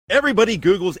Everybody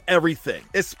Googles everything,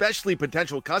 especially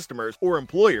potential customers or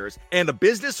employers, and a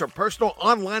business or personal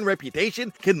online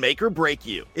reputation can make or break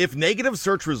you. If negative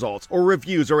search results or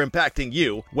reviews are impacting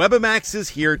you, Webamax is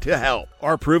here to help.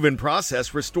 Our proven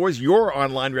process restores your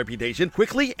online reputation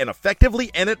quickly and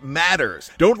effectively, and it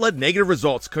matters. Don't let negative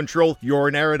results control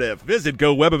your narrative. Visit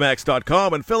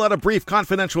GoWebamax.com and fill out a brief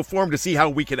confidential form to see how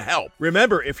we can help.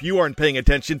 Remember, if you aren't paying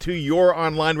attention to your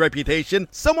online reputation,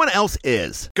 someone else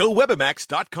is.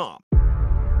 GoWebamax.com.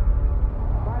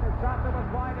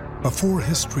 Before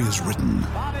history is written,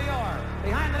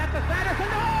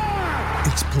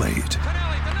 it's played.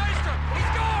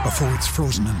 Before it's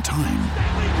frozen in time,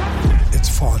 it's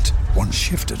fought one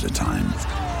shift at a time.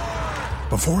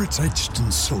 Before it's etched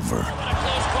in silver,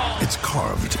 it's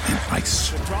carved in ice.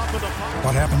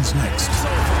 What happens next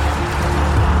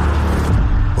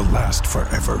will last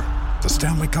forever. The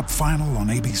Stanley Cup Final on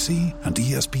ABC and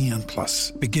ESPN Plus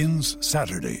begins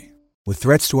Saturday. With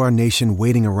threats to our nation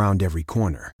waiting around every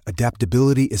corner,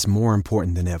 adaptability is more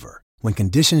important than ever. When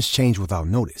conditions change without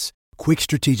notice, quick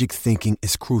strategic thinking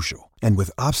is crucial. And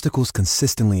with obstacles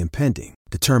consistently impending,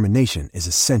 determination is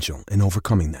essential in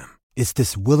overcoming them. It's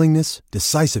this willingness,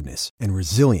 decisiveness, and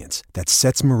resilience that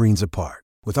sets Marines apart.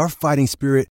 With our fighting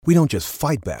spirit, we don't just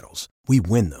fight battles, we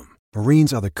win them.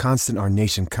 Marines are the constant our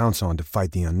nation counts on to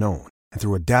fight the unknown. And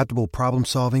through adaptable problem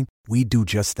solving, we do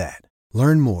just that.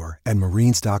 Learn more at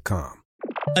marines.com.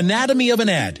 Anatomy of an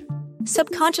ad.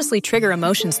 Subconsciously trigger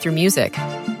emotions through music.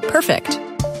 Perfect.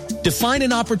 Define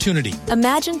an opportunity.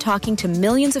 Imagine talking to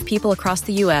millions of people across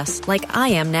the U.S. like I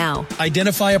am now.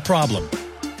 Identify a problem.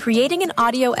 Creating an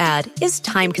audio ad is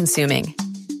time-consuming.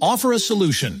 Offer a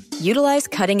solution. Utilize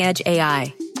cutting-edge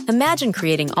AI. Imagine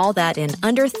creating all that in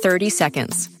under 30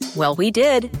 seconds. Well, we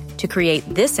did to create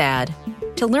this ad.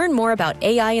 To learn more about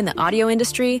AI in the audio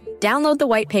industry, download the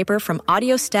white paper from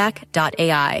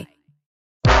audiostack.ai.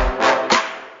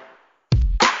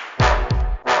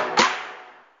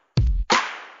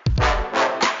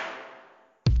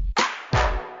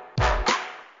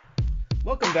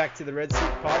 Welcome back to the Red Seat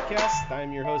Podcast.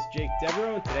 I'm your host, Jake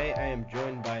Devereaux, and today I am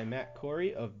joined by Matt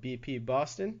Corey of BP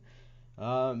Boston.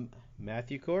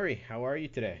 Matthew Corey, how are you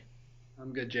today?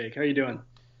 I'm good, Jake. How are you doing?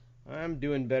 I'm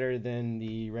doing better than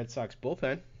the Red Sox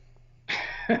bullpen.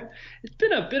 It's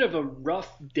been a bit of a rough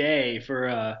day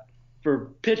for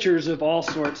pitchers of all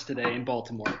sorts today in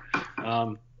Baltimore.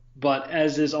 But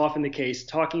as is often the case,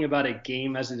 talking about a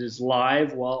game as it is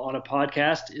live while on a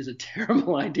podcast is a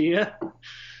terrible idea.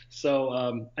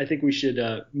 So I think we should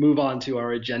move on to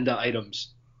our agenda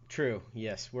items. True.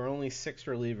 Yes, we're only 6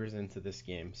 relievers into this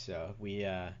game, so we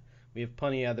have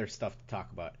plenty of other stuff to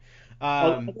talk about.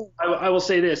 I will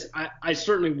say this: I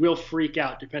certainly will freak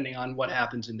out depending on what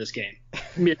happens in this game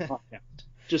mid-podcast.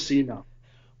 Just so you know.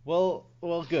 Well,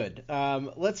 good.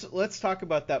 Let's talk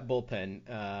about that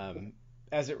bullpen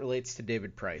as it relates to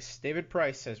David Price. David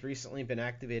Price has recently been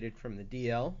activated from the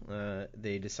DL.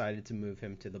 They decided to move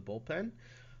him to the bullpen.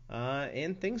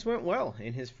 And things went well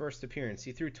in his first appearance.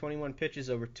 He threw 21 pitches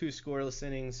over 2 scoreless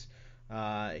innings.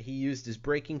 He used his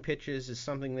breaking pitches as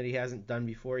something that he hasn't done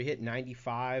before. He hit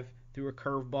 95, threw a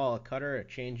curveball, a cutter, a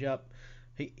changeup.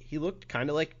 He looked kind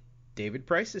of like David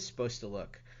Price is supposed to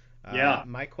look. Yeah.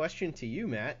 My question to you,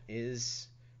 Matt, is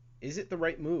it the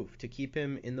right move to keep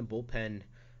him in the bullpen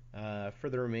for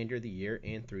the remainder of the year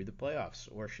and through the playoffs?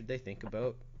 Or should they think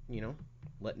about,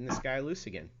 letting this guy loose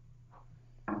again?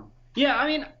 Yeah, I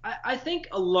mean, I think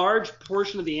a large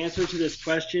portion of the answer to this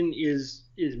question is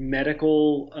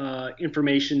medical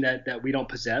information that we don't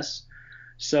possess.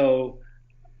 So,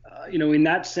 in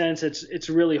that sense, it's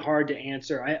really hard to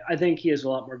answer. I think he has a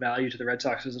lot more value to the Red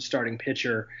Sox as a starting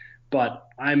pitcher, but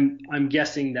I'm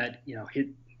guessing that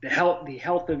the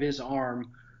health of his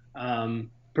arm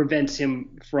prevents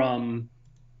him from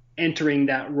entering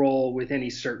that role with any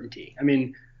certainty. I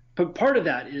mean, but part of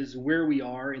that is where we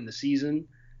are in the season.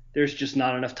 There's just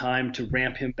not enough time to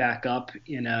ramp him back up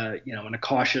in a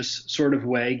cautious sort of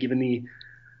way, given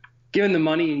the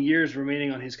money and years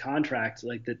remaining on his contract.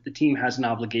 Like the team has an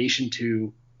obligation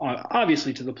to,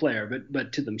 obviously to the player,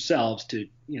 but to themselves to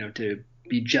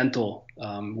be gentle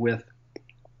with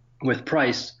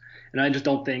Price. And I just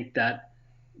don't think that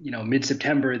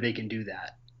mid-September they can do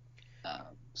that.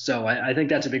 So I think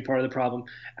that's a big part of the problem.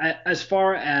 As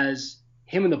far as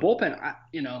him in the bullpen,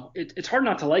 it's hard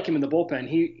not to like him in the bullpen.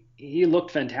 He looked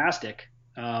fantastic.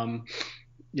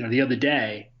 The other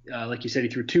day, like you said, he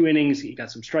threw 2 innings. He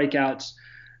got some strikeouts.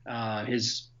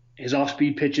 His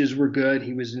off-speed pitches were good.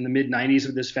 He was in the mid-90s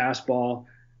with his fastball.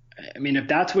 I mean, if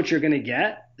that's what you're going to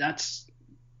get, that's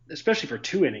especially for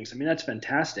 2 innings. I mean, that's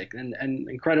fantastic and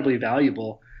incredibly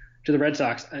valuable. to the Red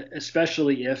Sox,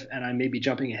 especially if, and I may be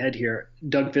jumping ahead here,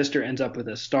 Doug Fister ends up with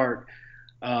a start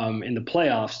in the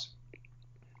playoffs.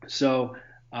 So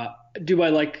do I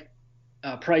like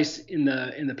Price in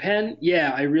the pen?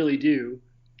 Yeah, I really do.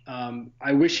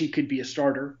 I wish he could be a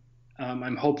starter.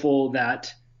 I'm hopeful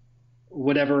that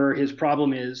whatever his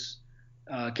problem is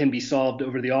can be solved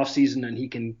over the offseason and he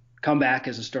can come back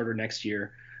as a starter next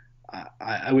year.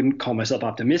 I wouldn't call myself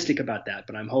optimistic about that,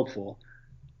 but I'm hopeful.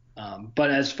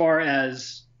 But as far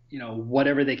as,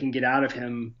 whatever they can get out of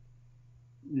him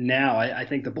now, I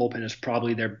think the bullpen is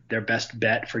probably their best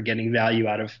bet for getting value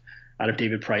out of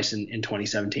David Price in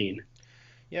 2017.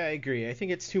 Yeah, I agree. I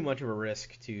think it's too much of a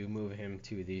risk to move him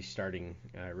to the starting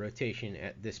rotation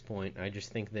at this point. I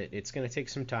just think that it's going to take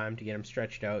some time to get him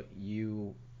stretched out.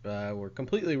 You were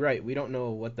completely right. We don't know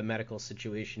what the medical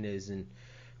situation is and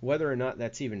whether or not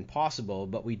that's even possible,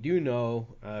 but we do know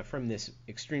from this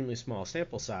extremely small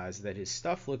sample size that his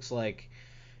stuff looks like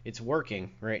it's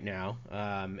working right now.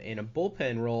 And a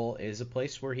bullpen role is a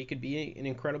place where he could be an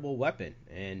incredible weapon.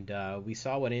 And we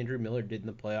saw what Andrew Miller did in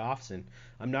the playoffs, and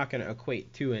I'm not going to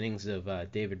equate 2 innings of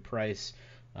David Price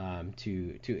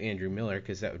to Andrew Miller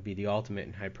because that would be the ultimate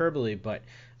in hyperbole, but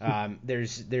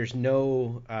there's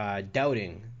no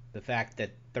doubting the fact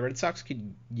that the Red Sox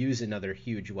could use another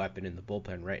huge weapon in the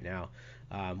bullpen right now.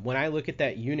 When I look at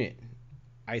that unit,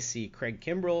 I see Craig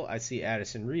Kimbrell, I see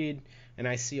Addison Reed, and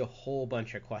I see a whole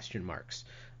bunch of question marks.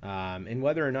 And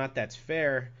whether or not that's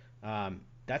fair,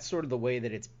 that's sort of the way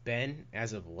that it's been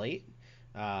as of late.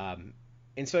 And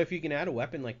so if you can add a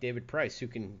weapon like David Price, who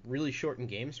can really shorten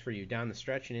games for you down the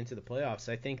stretch and into the playoffs,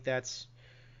 I think that's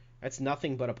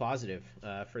nothing but a positive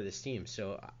for this team.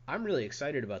 So I'm really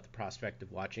excited about the prospect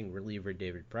of watching reliever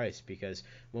David Price, because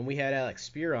when we had Alex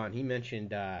Spear on, he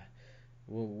mentioned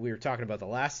we were talking about the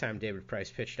last time David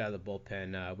Price pitched out of the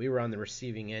bullpen. We were on the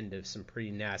receiving end of some pretty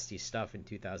nasty stuff in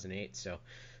 2008. So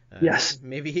yes,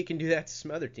 maybe he can do that to some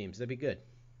other teams. That'd be good.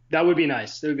 That would be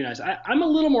nice. I'm a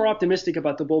little more optimistic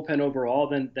about the bullpen overall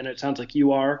than it sounds like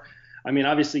you are. I mean,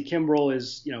 obviously Kimbrell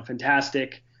is,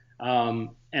 fantastic.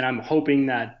 And I'm hoping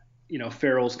that,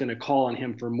 Farrell's going to call on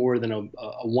him for more than a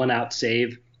one-out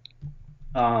save,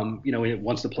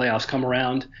 once the playoffs come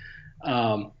around.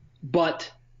 But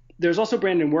there's also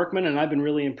Brandon Workman, and I've been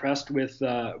really impressed with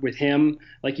him.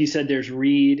 Like you said, there's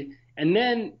Reed. And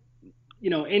then,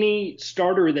 any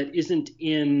starter that isn't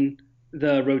in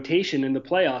the rotation in the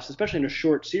playoffs, especially in a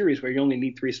short series where you only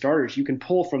need 3 starters, you can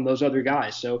pull from those other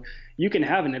guys. So you can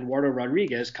have an Eduardo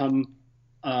Rodriguez come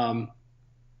out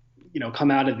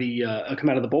of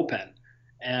the bullpen.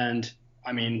 And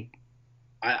I mean,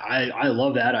 I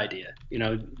love that idea.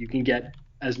 You can get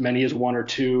as many as 1 or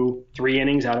 2, 3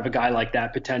 innings out of a guy like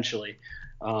that potentially.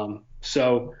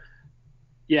 So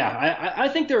yeah, I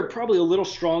think they're probably a little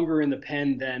stronger in the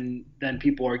pen than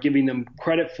people are giving them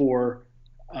credit for.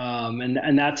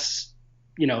 And that's,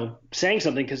 saying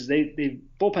something, because the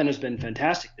bullpen has been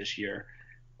fantastic this year.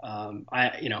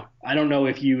 I don't know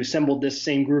if you assembled this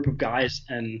same group of guys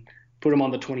and put them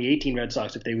on the 2018 Red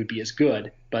Sox if they would be as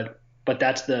good, but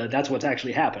that's what's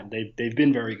actually happened. They've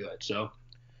been very good. So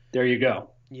there you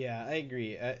go. Yeah, I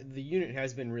agree. The unit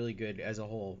has been really good as a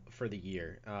whole for the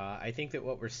year. I think that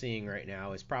what we're seeing right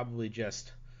now is probably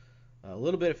just a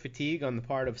little bit of fatigue on the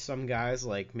part of some guys,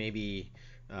 like maybe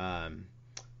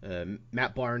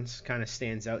Matt Barnes kind of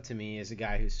stands out to me as a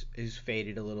guy who's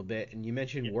faded a little bit. And you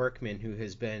mentioned Workman, who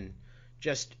has been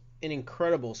just an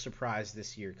incredible surprise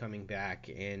this year, coming back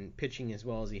and pitching as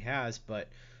well as he has. But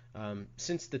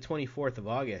since the 24th of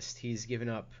August, he's given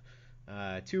up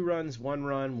 2 runs, 1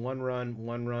 run, 1 run,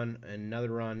 1 run,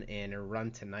 another run, and a run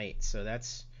tonight. So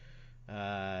that's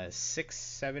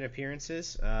 6-7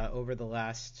 appearances over the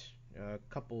last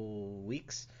couple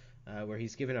weeks where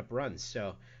he's given up runs.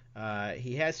 So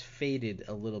he has faded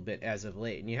a little bit as of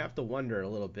late, and you have to wonder a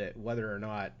little bit whether or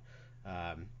not,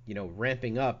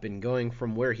 ramping up and going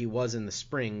from where he was in the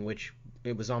spring, which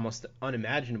it was almost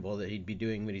unimaginable that he'd be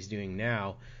doing what he's doing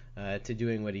now, to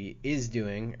doing what he is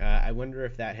doing. I wonder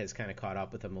if that has kind of caught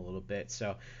up with him a little bit.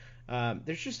 So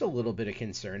there's just a little bit of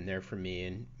concern there for me,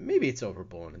 and maybe it's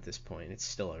overblown at this point. It's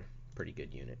still a pretty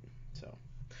good unit. So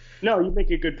no, you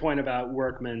make a good point about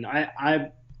Workman.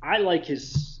 I like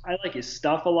his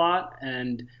stuff a lot,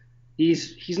 and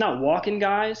he's not walking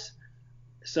guys.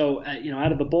 So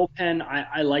out of the bullpen,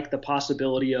 I like the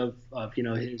possibility of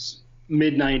his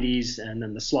mid 90s and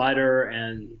then the slider,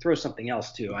 and throw something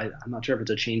else too. I'm not sure if it's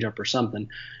a changeup or something,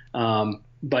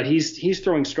 but he's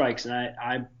throwing strikes,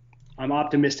 and I'm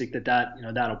optimistic that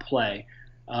that'll play.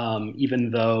 Even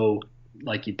though,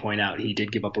 like you point out, he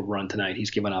did give up a run tonight.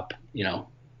 He's given up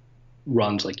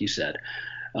runs, like you said.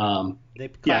 They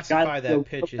classify that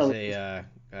pitch as a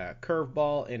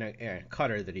curveball and a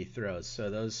cutter that he throws.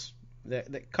 So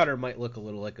that cutter might look a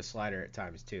little like a slider at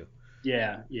times too.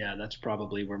 Yeah, that's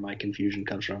probably where my confusion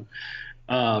comes from.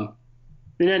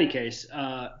 In any case,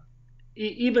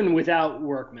 even without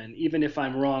Workman, even if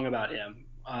I'm wrong about him,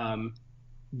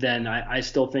 then I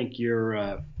still think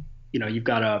you've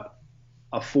got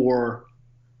a 4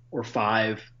 or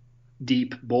 5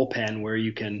 deep bullpen where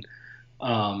you can,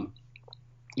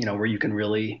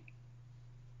 really,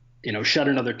 shut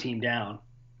another team down.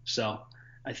 So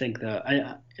I think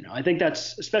I think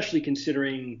that's, especially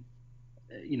considering,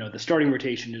 the starting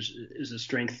rotation is a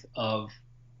strength of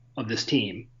this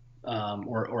team,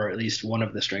 or at least one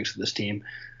of the strengths of this team.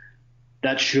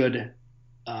 That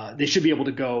they should be able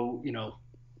to go,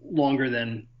 longer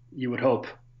than you would hope,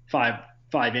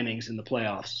 five innings in the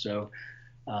playoffs. So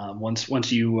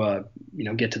once you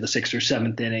get to the 6th or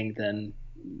 7th inning, then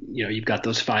you've got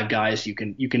those 5 guys you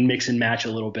can mix and match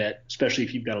a little bit, especially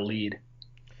if you've got a lead.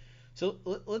 So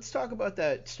let's talk about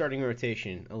that starting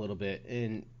rotation a little bit.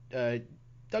 And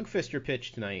Doug Fister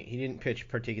pitched tonight. He didn't pitch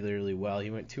particularly well. He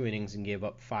went 2 innings and gave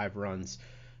up 5 runs.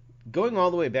 Going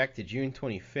all the way back to June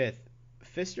 25th,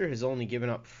 Fister has only given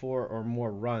up 4 or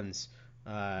more runs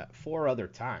 4 other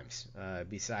times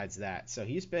besides that. So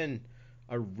he's been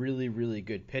a really, really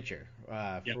good pitcher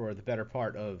for the better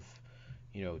part of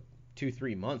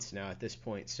 2-3 months now at this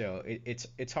point. So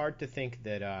it's hard to think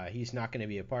that he's not going to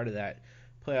be a part of that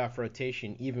playoff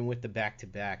rotation, even with the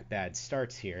back-to-back bad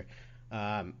starts here.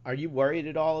 Are you worried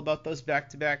at all about those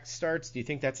back-to-back starts? Do you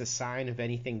think that's a sign of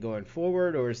anything going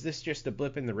forward, or is this just a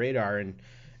blip in the radar? And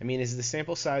I mean, is the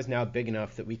sample size now big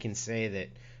enough that we can say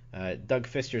that Doug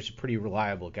Fister is a pretty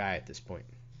reliable guy at this point?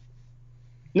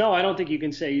 No, I don't think you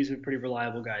can say he's a pretty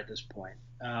reliable guy at this point.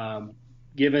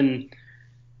 Given,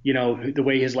 the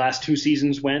way his last 2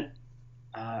 seasons went,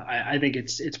 I think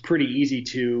it's pretty easy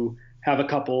to have a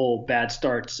couple bad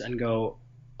starts and go,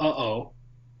 uh-oh,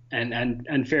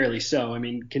 and fairly so. I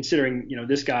mean, considering,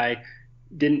 this guy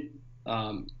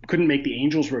couldn't make the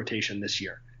Angels rotation this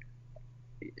year.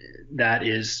 That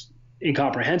is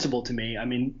incomprehensible to me. I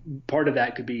mean, part of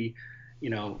that could be,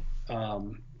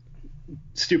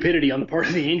 stupidity on the part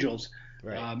of the Angels,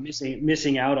 right.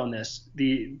 Missing out on this.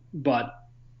 But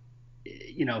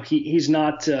he's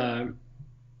not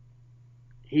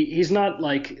he's not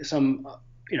like some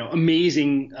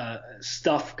amazing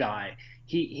stuff guy.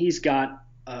 He's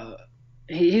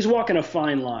walking a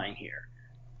fine line here,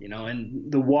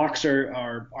 and the walks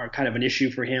are kind of an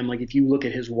issue for him. Like if you look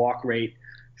at his walk rate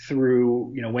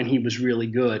through when he was really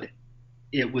good,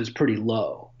 it was pretty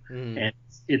low, and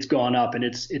it's gone up, and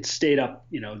it's stayed up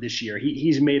this year.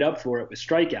 He's made up for it with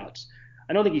strikeouts.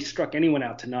 I don't think he struck anyone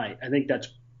out tonight. I think that's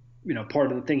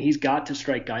part of the thing. He's got to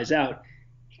strike guys out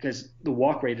because the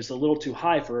walk rate is a little too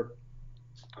high for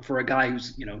a guy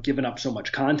who's given up so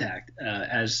much contact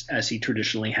as he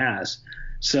traditionally has.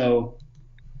 So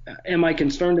am I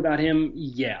concerned about him?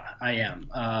 Yeah, I am.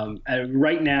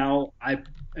 Right now, I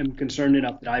am concerned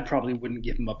enough that I probably wouldn't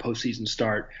give him a postseason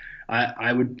start.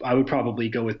 I would probably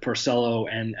go with Porcello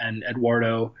and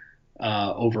Eduardo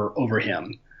over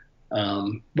him.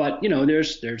 But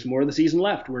there's more of the season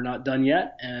left. We're not done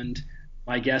yet, and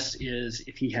my guess is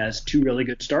if he has 2 really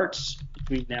good starts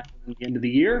between now and the end of the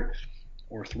year,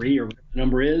 or 3 or whatever the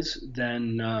number is,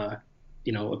 then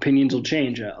opinions will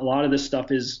change. A lot of this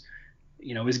stuff is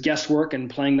guesswork and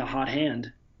playing the hot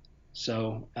hand.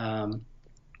 So,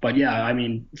 but yeah, I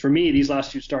mean, for me, these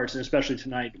last 2 starts, and especially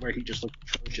tonight where he just looked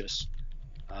atrocious,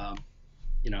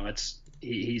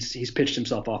 he's pitched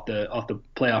himself off the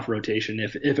playoff rotation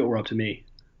if it were up to me.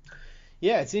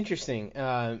 Yeah, it's interesting.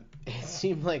 It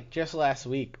seemed like just last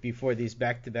week before these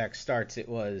back-to-back starts, it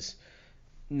was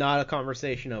not a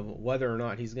conversation of whether or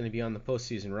not he's going to be on the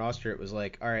postseason roster. It was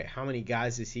like, all right, how many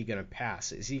guys is he going to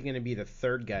pass? Is he going to be the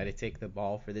 3rd guy to take the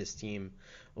ball for this team?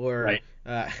 Or right.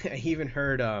 I even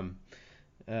heard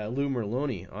Lou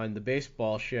Merloni on the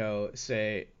baseball show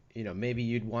say, maybe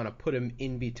you'd want to put him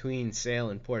in between Sale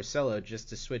and Porcello just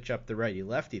to switch up the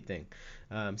righty-lefty thing.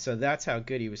 So that's how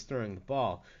good he was throwing the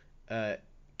ball.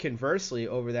 Conversely,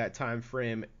 over that time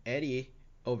frame, Eddie,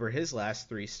 over his last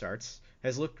 3 starts,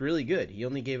 has looked really good. He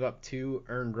only gave up 2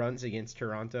 earned runs against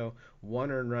Toronto,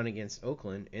 1 earned run against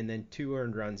Oakland, and then 2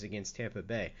 earned runs against Tampa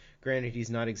Bay. Granted,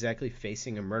 he's not exactly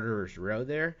facing a murderer's row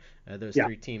there. Those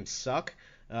 3 teams suck.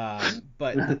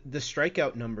 But the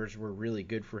strikeout numbers were really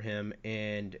good for him,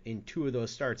 and in 2 of those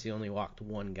starts, he only walked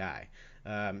 1 guy.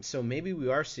 So maybe we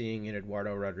are seeing an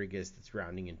Eduardo Rodriguez that's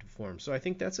rounding into form. So I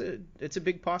think it's a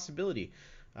big possibility.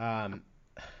 I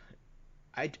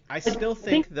still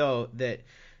think, though, that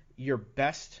your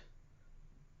best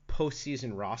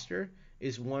postseason roster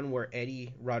is one where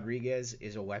Eddie Rodriguez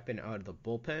is a weapon out of the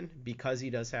bullpen because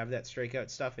he does have that strikeout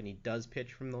stuff and he does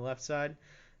pitch from the left side,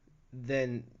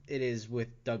 than it is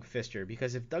with Doug Fister.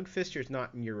 Because if Doug Fister's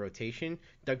not in your rotation,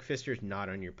 Doug Fister's not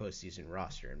on your postseason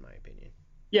roster, in my opinion.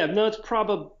 Yeah, no, it's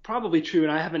probably true,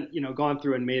 and I haven't gone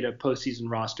through and made a postseason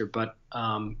roster, but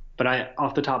I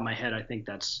off the top of my head, I think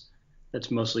that's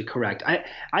mostly correct.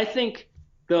 I think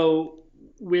though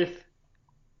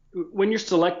when you're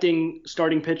selecting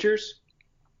starting pitchers,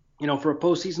 for a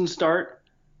postseason start,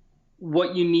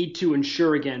 what you need to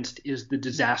ensure against is the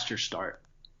disaster start,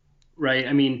 right?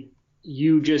 I mean,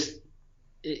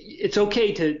 it's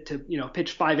okay to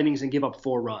pitch 5 innings and give up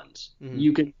 4 runs.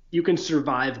 Mm-hmm. You can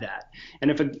survive that. And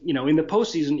if in the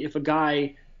postseason, if a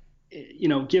guy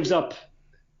gives up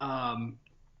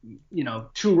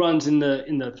 2 runs in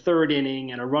the 3rd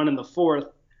inning and a run in the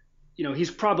 4th, he's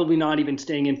probably not even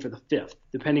staying in for the 5th,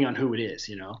 depending on who it is.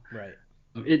 Right.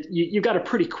 You got a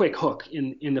pretty quick hook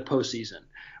in the postseason.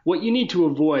 What you need to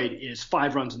avoid is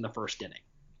 5 runs in the 1st inning,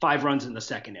 5 runs in the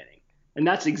 2nd inning. And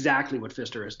that's exactly what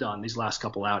Fister has done these last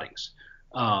couple outings.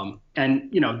 His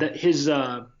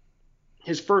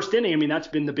 1st inning, I mean, that's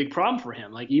been the big problem for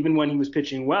him. Like, even when he was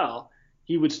pitching well,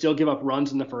 he would still give up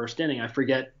runs in the 1st inning. I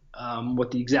forget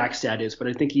what the exact stat is, but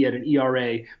I think he had an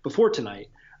ERA before tonight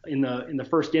in the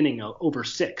 1st inning over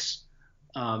 6.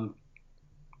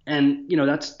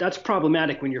 That's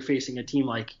problematic when you're facing a team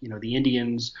like, the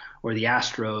Indians or the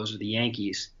Astros or the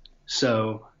Yankees.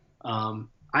 So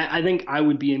I think I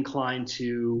would be inclined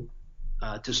to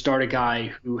start a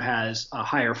guy who has a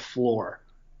higher floor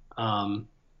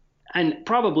and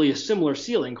probably a similar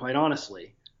ceiling, quite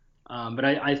honestly. But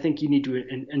I think you need to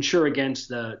ensure against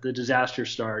the disaster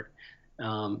start,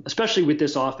 especially with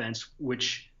this offense,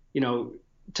 which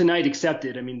tonight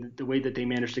accepted. I mean, the way that they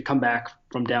managed to come back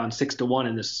from down 6-1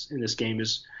 in this game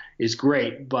is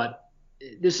great, but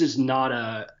this is not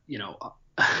a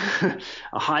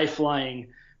high flying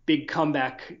big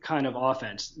comeback kind of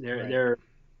offense. They're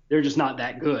just not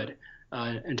that good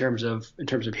in terms of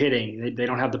hitting. They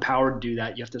don't have the power to do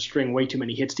that. You have to string way too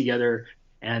many hits together,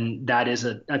 and that's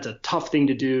a tough thing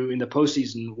to do in the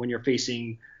postseason when you're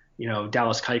facing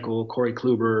Dallas Keuchel, Corey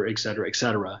Kluber, et cetera, et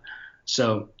cetera.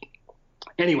 So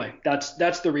anyway,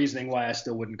 that's the reasoning why I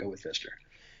still wouldn't go with Fister.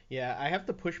 Yeah, I have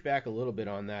to push back a little bit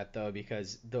on that though,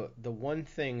 because the one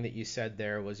thing that you said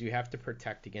there was you have to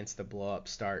protect against the blow up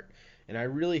start. And I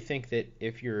really think that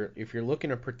if you're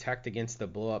looking to protect against the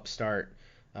blow up start,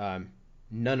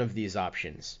 none of these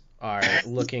options are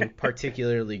looking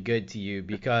particularly good to you,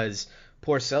 because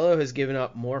Porcello has given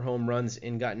up more home runs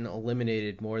and gotten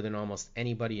eliminated more than almost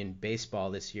anybody in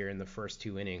baseball this year in the first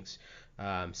 2 innings.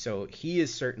 So he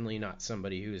is certainly not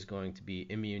somebody who is going to be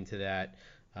immune to that.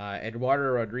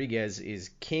 Eduardo Rodriguez is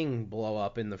king blow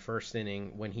up in the 1st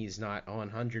inning when he's not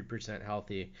 100%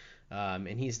 healthy.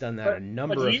 And he's done that a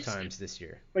number of times this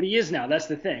year. But he is now. That's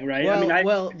the thing, right?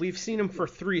 Well, we've seen him for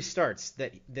 3 starts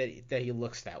that he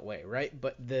looks that way, right?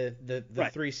 But the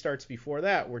right. 3 starts before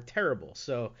that were terrible.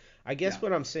 So I guess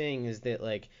what I'm saying is that,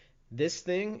 like, this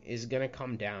thing is going to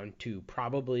come down to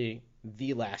probably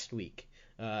the last week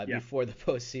before the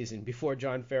postseason, before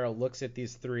John Farrell looks at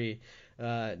these 3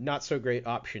 not so great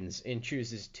options and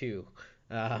chooses 2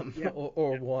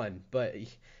 or 1. But,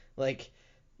 like,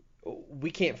 we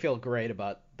can't feel great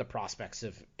about the prospects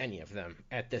of any of them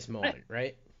at this moment,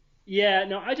 right? Yeah,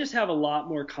 no, I just have a lot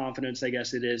more confidence, I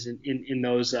guess it is, in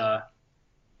those, in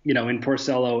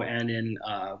Porcello and in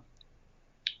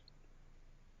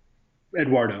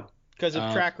Eduardo. Because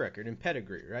of track record and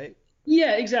pedigree, right?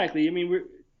 Yeah, exactly. I mean,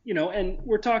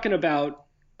 we're talking about,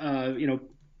 and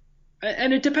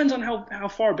it depends on how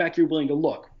far back you're willing to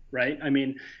look, right? I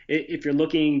mean, if you're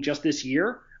looking just this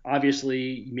year,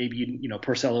 obviously, maybe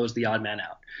Porcello is the odd man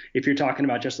out. If you're talking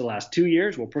about just the last 2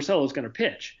 years, well, Porcello is going to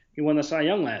pitch. He won the Cy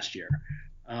Young last year.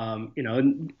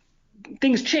 And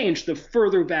things change the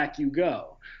further back you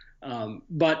go.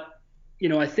 But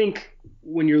I think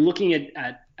when you're looking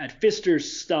at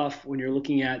Fister's stuff, when you're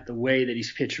looking at the way that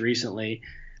he's pitched recently,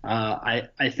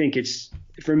 I think it's,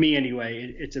 for me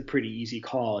anyway, it's a pretty easy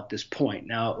call at this point.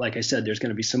 Now, like I said, there's going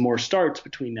to be some more starts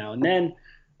between now and then.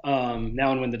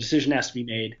 Now and when the decision has to be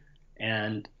made,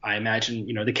 and I imagine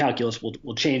the calculus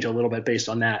will change a little bit based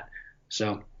on that.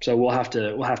 So we'll have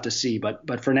to see.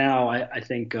 But for now, I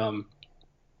think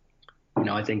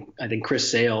I think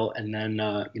Chris Sale, and then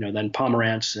then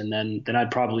Pomerantz, and then I'd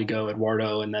probably go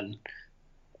Eduardo, and then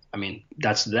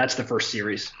that's the first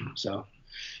series. So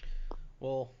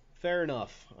well, fair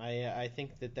enough. I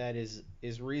think that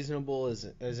is reasonable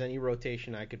as any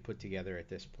rotation I could put together at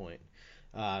this point.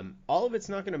 All of it's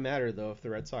not going to matter, though, if the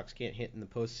Red Sox can't hit in the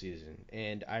postseason.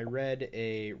 And I read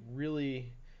a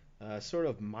really sort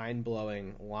of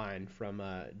mind-blowing line from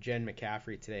Jen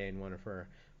McCaffrey today in one of her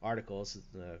articles.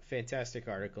 It's a fantastic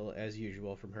article, as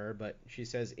usual, from her. But she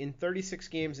says, in 36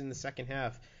 games in the second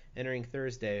half entering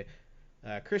Thursday,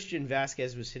 Christian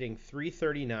Vasquez was hitting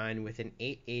 .339 with an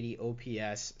 .880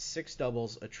 OPS, 6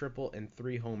 doubles, a triple, and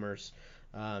 3 homers.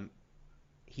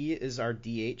 He is our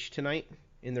DH tonight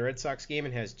in the Red Sox game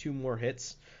and has 2 more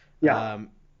hits. Yeah,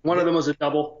 one of them was a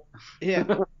double. Yeah,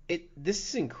 this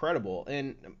is incredible.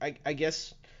 And I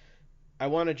guess I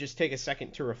want to just take a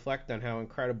second to reflect on how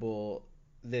incredible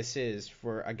this is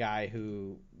for a guy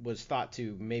who was thought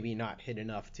to maybe not hit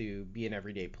enough to be an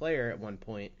everyday player at one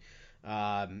point.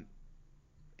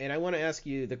 And I want to ask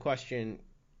you the question,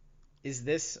 is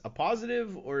this a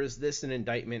positive or is this an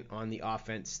indictment on the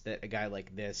offense that a guy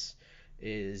like this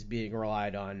is being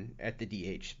relied on at the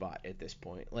DH spot at this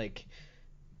point? Like,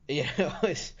 you know,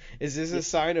 is this a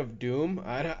sign of doom?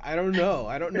 I don't know.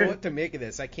 I don't know what to make of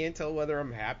this. I can't tell whether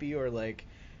I'm happy or, like,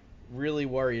 really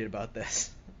worried about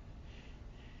this.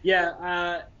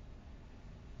 Yeah,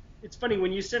 it's funny,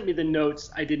 when you sent me the notes,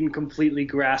 I didn't completely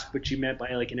grasp what you meant by,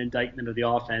 like, an indictment of the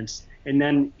offense. And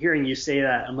then hearing you say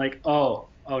that, I'm like, oh,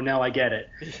 now I get it.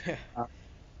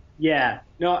 Yeah.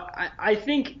 No, I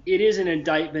think it is an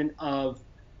indictment of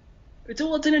 – it's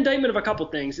an indictment of a couple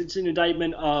things. It's an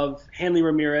indictment of Hanley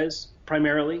Ramirez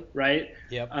primarily, right?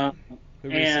 Yep. Who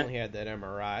recently had that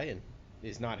MRI and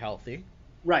is not healthy.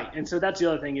 Right, and so that's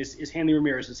the other thing is Hanley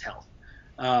Ramirez's health.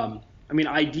 I mean,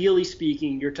 ideally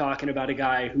speaking, you're talking about a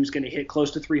guy who's going to hit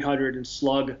close to 300 and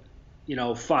slug,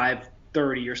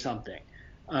 530 or something.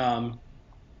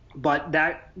 But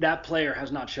that player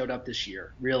has not showed up this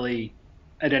year, really,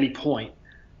 at any point.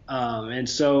 And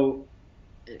so,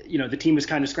 the team is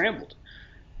kind of scrambled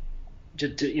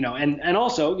to and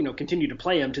also, continue to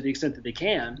play him to the extent that they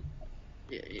can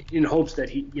in hopes that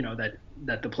he,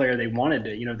 that the player they wanted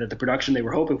to, that the production they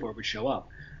were hoping for would show up.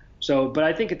 So, but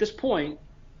I think at this point,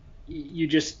 you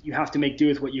have to make do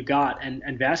with what you got,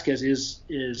 and Vasquez is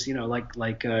like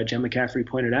Jen McCaffrey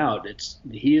pointed out,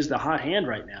 he is the hot hand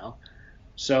right now,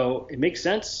 so it makes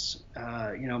sense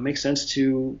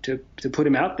to put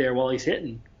him out there while he's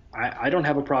hitting. I don't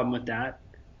have a problem with that.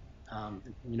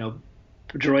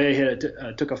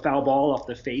 Pedroia took a foul ball off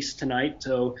the face tonight,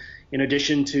 so in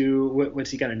addition to what's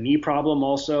he got, a knee problem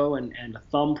also and a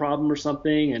thumb problem or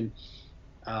something, and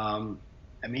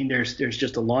I mean, there's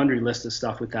just a laundry list of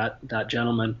stuff with that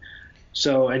gentleman.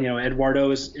 So, and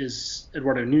Eduardo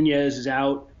Nunez is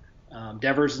out.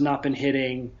 Devers has not been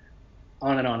hitting,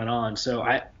 on and on and on. So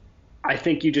I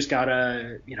think you just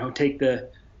gotta take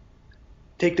the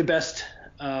best,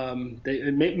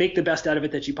 make the best out of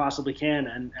it that you possibly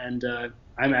can. And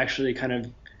I'm actually kind of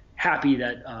happy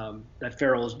that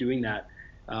Farrell is doing that.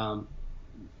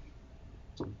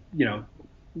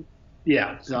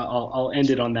 Yeah, so I'll end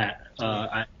it on that.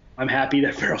 I'm happy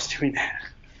that Farrell's doing that.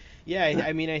 Yeah,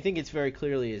 I mean, I think it's very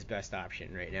clearly his best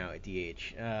option right now at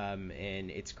DH. And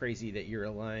it's crazy that you're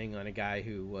relying on a guy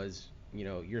who was,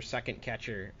 your second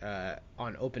catcher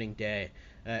on opening day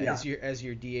as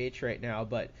your DH right now.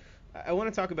 But I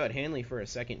want to talk about Hanley for a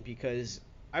second, because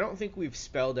I don't think we've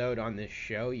spelled out on this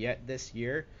show yet this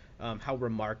year how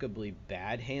remarkably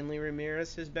bad Hanley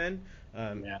Ramirez has been.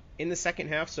 In the second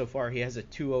half so far, he has a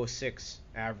 .206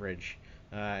 average,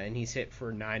 and he's hit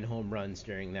for 9 home runs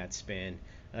during that span.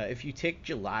 If you take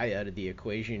July out of the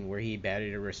equation, where he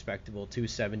batted a respectable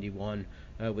 .271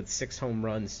 with 6 home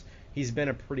runs, he's been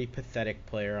a pretty pathetic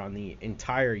player on the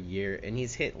entire year, and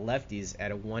he's hit lefties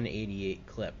at a .188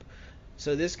 clip.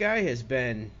 So this guy has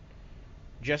been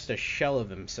just a shell of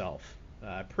himself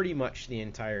pretty much the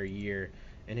entire year,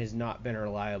 and has not been a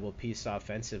reliable piece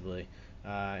offensively.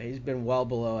 He's been well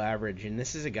below average, and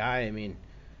this is a guy, I mean,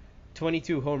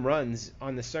 22 home runs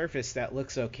on the surface, that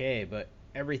looks okay, but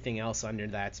everything else under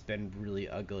that's been really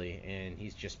ugly, and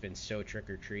he's just been so trick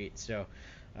or treat. So,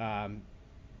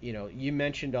 you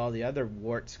mentioned all the other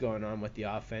warts going on with the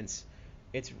offense.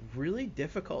 It's really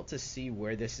difficult to see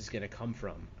where this is going to come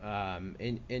from.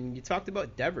 And you talked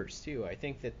about Devers too. I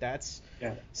think that's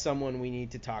someone we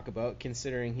need to talk about,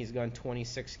 considering he's gone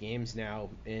 26 games now,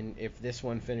 and if this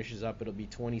one finishes up, it'll be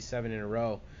 27 in a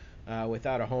row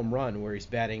without a home run, where he's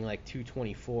batting like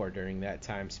 .224 during that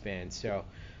time span. So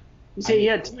he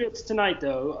had 2 hits tonight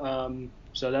though,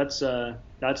 so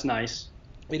that's nice.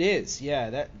 It is,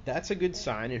 yeah. That's a good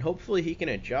sign, and hopefully he can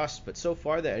adjust. But so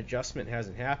far, the adjustment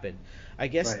hasn't happened. I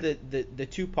guess the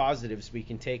 2 positives we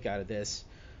can take out of this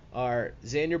are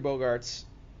Xander Bogaerts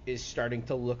is starting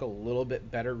to look a little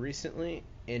bit better recently,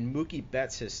 And Mookie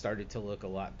Betts has started to look a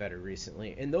lot better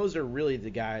recently. And those are really the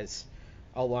guys,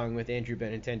 along with Andrew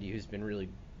Benintendi, who's been really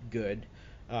good,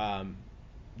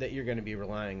 that you're going to be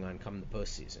relying on come the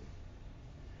postseason.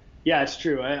 Yeah, it's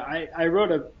true. I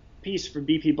wrote a piece for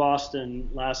BP Boston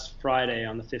last Friday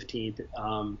on the 15th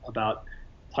about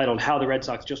titled "How the Red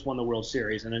Sox Just Won the World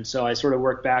Series," and so I sort of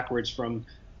worked backwards from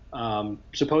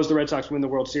suppose the Red Sox win the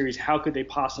World Series, how could they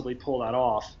possibly pull that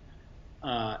off?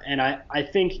 And I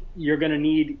think you're gonna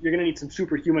need some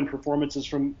superhuman performances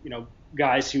from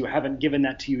guys who haven't given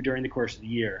that to you during the course of the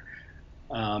year.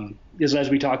 Because as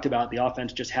we talked about, the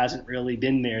offense just hasn't really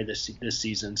been there this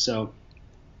season. So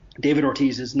David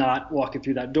Ortiz is not walking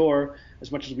through that door as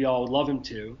much as we all would love him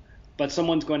to, but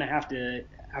someone's going to have to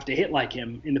hit like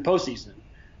him in the postseason.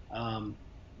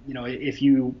 If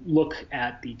you look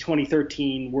at the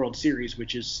 2013 World Series,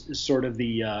 which is sort of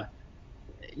the our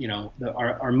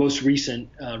most recent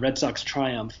Red Sox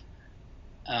triumph,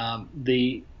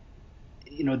 the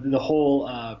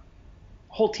whole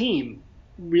team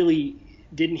really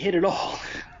didn't hit at all,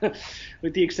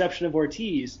 with the exception of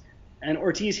Ortiz. And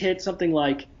Ortiz hit something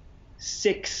like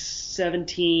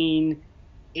 617,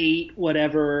 8,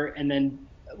 whatever, and then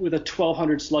with a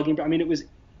 1,200 slugging. I mean, it was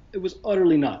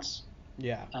utterly nuts.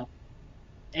 Yeah.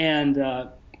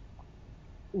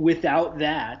 Without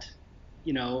that,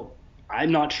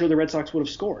 I'm not sure the Red Sox would have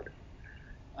scored.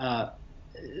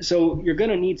 So you're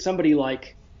going to need somebody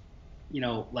like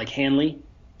Hanley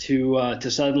to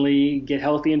suddenly get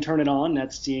healthy and turn it on.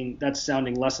 That's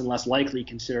sounding less and less likely,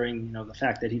 considering the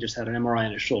fact that he just had an MRI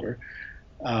on his shoulder.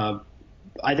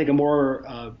 I think a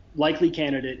more likely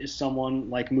candidate is someone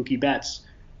like Mookie Betts,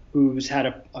 who's had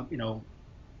a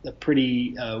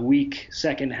pretty weak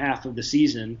second half of the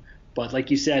season, but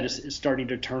like you said, is starting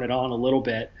to turn it on a little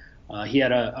bit. He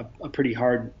had a pretty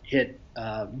hard hit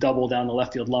double down the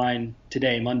left field line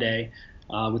today, Monday,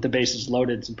 with the bases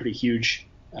loaded, some pretty huge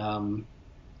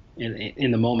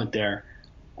in the moment there.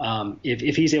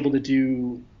 If he's able to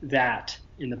do that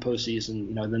in the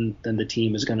postseason, then the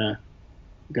team is gonna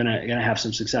have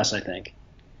some success, I think.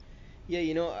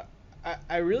 Yeah,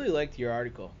 I really liked your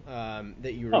article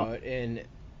that you wrote, and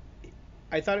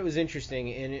I thought it was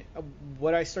interesting. And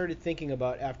what I started thinking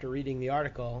about after reading the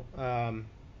article,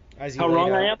 as you how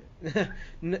wrong out, I am?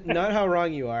 Not how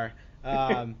wrong you are,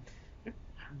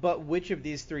 but which of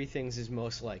these three things is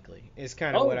most likely is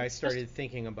kind of what I started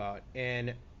thinking about.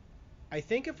 And I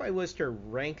think if I was to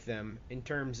rank them in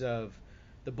terms of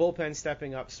the bullpen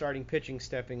stepping up, starting pitching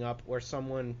stepping up, or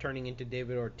someone turning into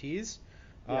David Ortiz,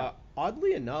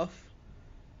 oddly enough,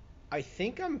 I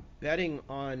think I'm betting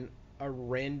on a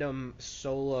random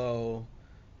solo,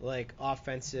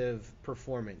 offensive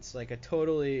performance, like a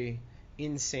totally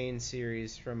insane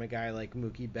series from a guy like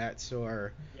Mookie Betts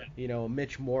or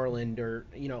Mitch Moreland, or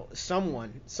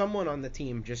someone on the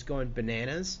team just going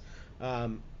bananas.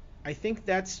 I think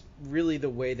that's really the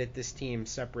way that this team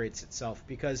separates itself,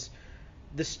 because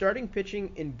the starting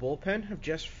pitching and bullpen have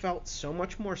just felt so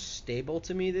much more stable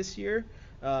to me this year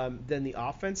than the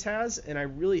offense has, and I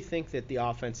really think that the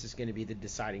offense is going to be the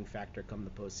deciding factor come the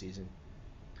postseason.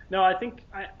 No, I think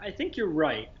you're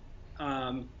right.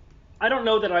 I don't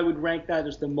know that I would rank that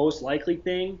as the most likely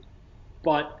thing,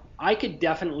 but I could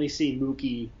definitely see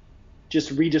Mookie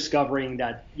just rediscovering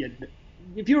that.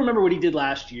 If you remember what he did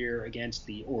last year against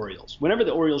the Orioles, whenever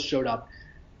the Orioles showed up,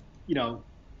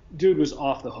 dude was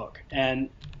off the hook, and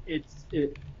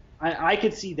I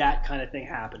could see that kind of thing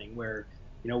happening where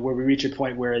we reach a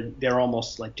point where they're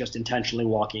almost like just intentionally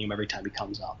walking him every time he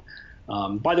comes up.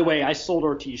 By the way, I sold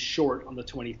Ortiz short on the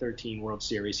 2013 World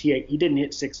Series. He didn't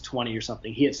hit 620 or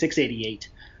something. He hit 688.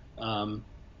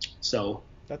 So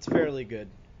that's fairly good.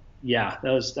 Yeah,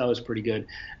 that was pretty good.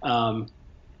 The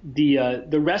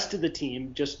rest of the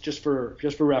team, just for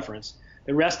reference,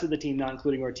 the rest of the team, not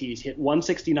including Ortiz, hit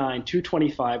 169,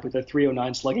 225 with a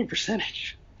 309 slugging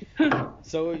percentage.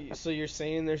 So you're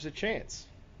saying there's a chance?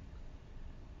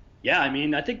 Yeah, I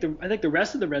mean, I think the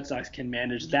rest of the Red Sox can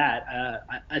manage that.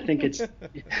 I think it's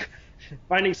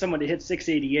finding someone to hit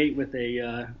 688 with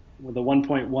a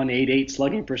 1.188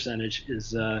 slugging percentage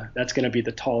is that's going to be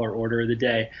the taller order of the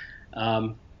day.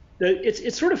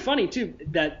 It's sort of funny too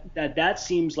that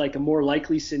seems like a more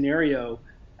likely scenario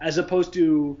as opposed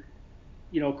to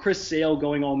Chris Sale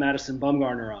going all Madison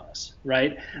Bumgarner on us,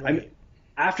 right? I mean,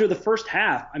 after the first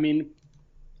half,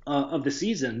 of the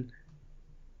season,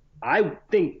 I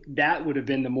think that would have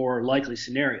been the more likely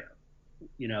scenario.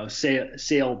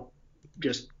 Sale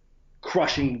just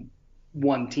crushing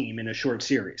one team in a short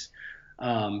series.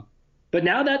 But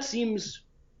now that seems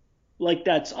like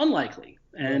that's unlikely,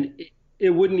 and it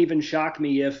wouldn't even shock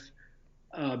me if,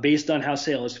 based on how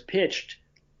Sale has pitched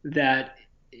that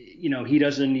he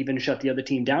doesn't even shut the other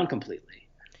team down completely.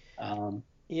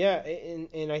 Yeah,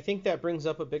 and I think that brings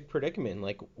up a big predicament.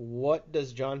 Like, what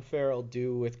does John Farrell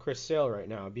do with Chris Sale right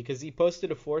now? Because he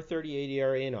posted a 4.38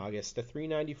 ERA in August, a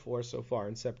 3.94 so far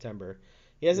in September.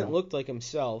 He hasn't looked like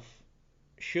himself.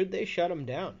 Should they shut him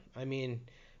down? I mean,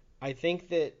 I think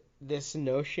that this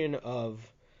notion of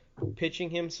pitching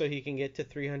him so he can get to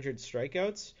 300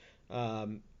 strikeouts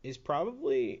is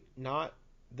probably not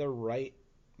the right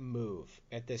move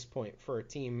at this point for a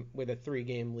team with a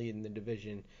 3-game lead in the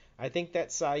division. I think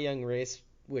that Cy Young race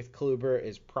with Kluber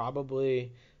is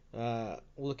probably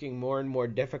looking more and more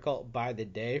difficult by the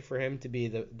day for him to be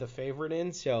the favorite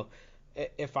in. So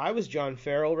if I was John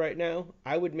Farrell right now,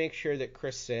 I would make sure that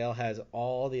Chris Sale has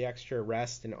all the extra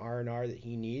rest and R&R that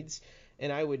he needs,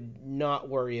 and I would not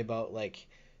worry about like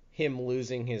him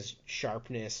losing his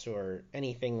sharpness or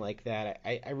anything like that.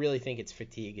 I really think it's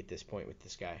fatigue at this point with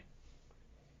this guy.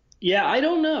 Yeah, I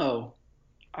don't know.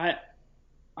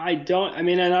 I don't. I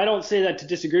mean, and I don't say that to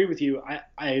disagree with you.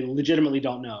 I legitimately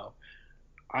don't know.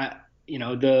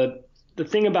 The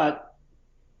thing about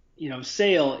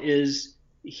Sale is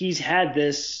he's had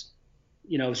this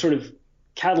sort of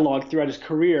catalog throughout his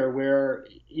career where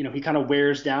he kind of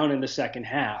wears down in the second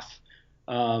half,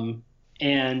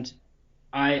 and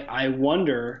I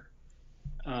wonder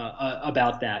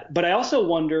about that. But I also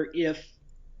wonder if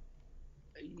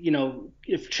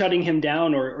shutting him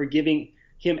down or giving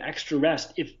him extra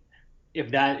rest,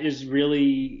 if that is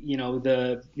really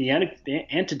the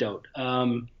antidote.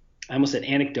 I almost said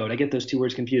anecdote. I get those two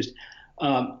words confused.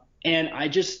 And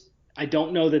I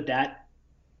don't know that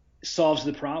solves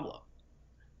the problem.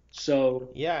 So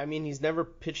yeah, I mean, he's never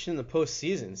pitched in the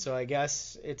postseason, so I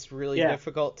guess it's really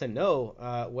difficult to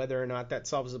know whether or not that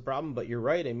solves the problem. But you're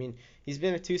right. I mean, he's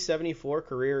been a 2.74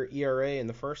 career ERA in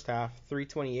the first half,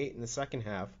 3.28 in the second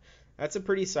half. That's a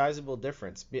pretty sizable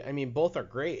difference. I mean, both are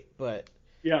great, but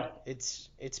yeah, it's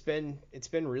been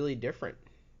really different.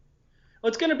 Well,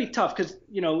 it's going to be tough because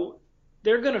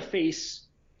they're going to face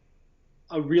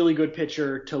a really good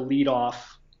pitcher to lead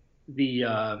off the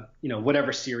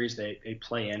whatever series they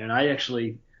play in. And I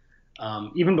actually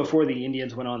even before the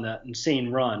Indians went on that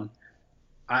insane run,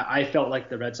 I felt like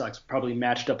the Red Sox probably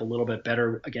matched up a little bit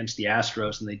better against the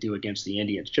Astros than they do against the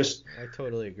Indians. I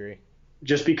totally agree.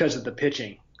 Just because of the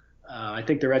pitching. I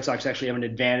think the Red Sox actually have an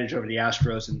advantage over the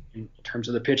Astros in terms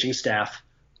of the pitching staff.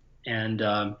 And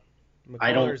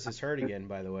McCullers is hurt again,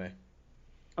 by the way.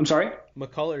 I'm sorry?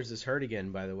 McCullers is hurt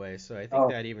again, by the way. So I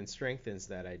think that even strengthens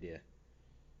that idea.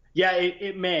 Yeah,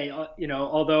 it may.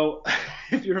 Although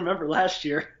if you remember last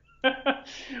year,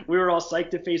 we were all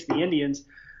psyched to face the Indians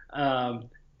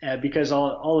because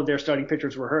all of their starting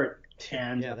pitchers were hurt.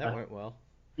 And yeah, that went well.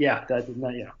 Yeah, that did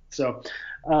not. Yeah. So.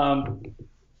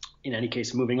 In any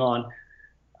case, moving on,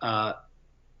 I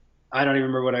don't even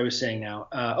remember what I was saying now.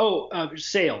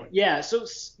 Sale. Yeah. So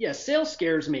yeah, Sale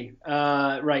scares me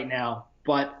right now,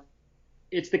 but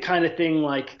it's the kind of thing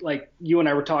like you and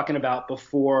I were talking about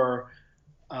before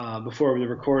the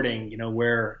recording,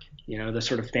 where, the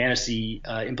sort of fantasy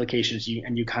implications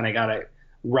you kind of got to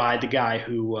ride the guy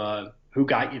who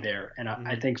got you there. And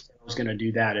I think Sale's going to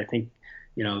do that. I think,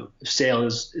 Sale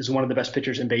is one of the best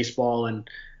pitchers in baseball, and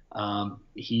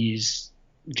he's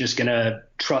just going to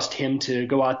trust him to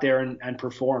go out there and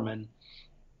perform. And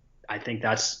I think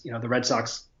that's, the Red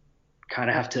Sox kind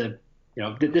of have to,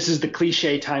 this is the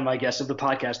cliche time, I guess, of the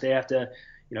podcast. They have to,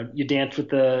 you dance with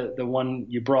the one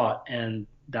you brought, and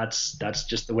that's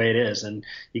just the way it is. And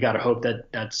you got to hope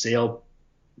that Sale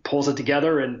pulls it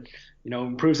together and,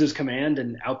 improves his command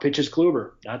and outpitches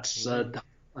Kluber. That's a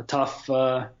tough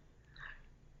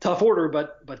order,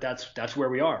 but that's where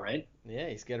we are, right? Yeah,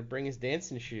 he's got to bring his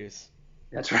dancing shoes.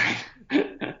 That's right.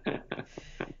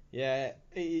 Yeah,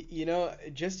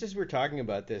 just as we're talking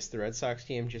about this, the Red Sox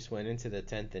team just went into the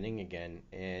 10th inning again,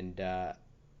 and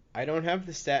I don't have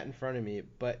the stat in front of me,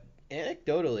 but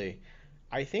anecdotally,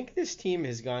 I think this team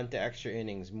has gone to extra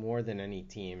innings more than any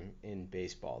team in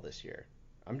baseball this year.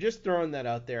 I'm just throwing that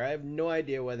out there. I have no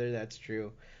idea whether that's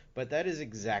true, but that is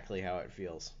exactly how it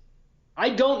feels.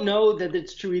 I don't know that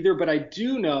it's true either, but I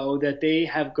do know that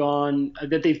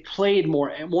they've played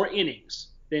more things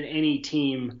than any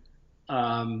team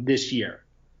this year.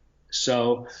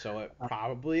 So it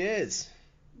probably is.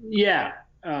 Yeah.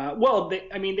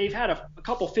 They've had a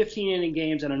couple 15-inning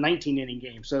games and a 19-inning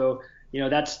game. So,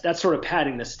 that's sort of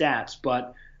padding the stats.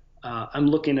 But I'm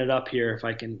looking it up here if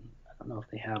I can. I don't know if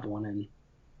they have one in.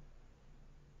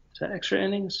 Is that extra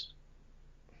innings?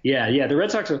 Yeah. The Red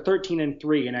Sox are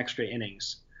 13-3 in extra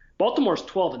innings. Baltimore's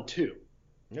 12-2.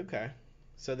 Okay.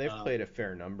 So they've played a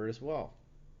fair number as well.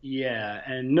 Yeah,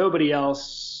 and nobody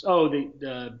else. Oh,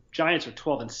 the Giants are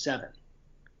 12-7.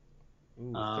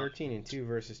 Ooh, 13-2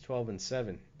 versus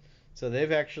 12-7. So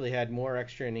they've actually had more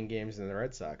extra inning games than the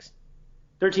Red Sox.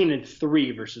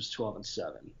 13-3 versus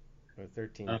 12-7. Or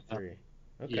 13-3. Okay.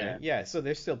 Yeah. Yeah. So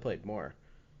they still played more.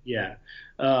 Yeah.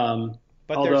 But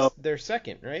although they're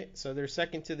second, right? So they're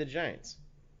second to the Giants.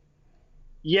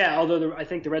 Yeah, although I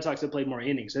think the Red Sox have played more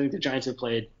innings. I think the Giants have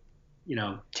played,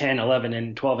 10, 11,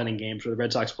 and 12 inning games, where the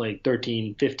Red Sox played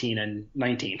 13, 15, and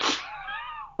 19.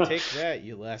 Take that,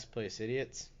 you last place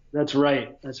idiots. That's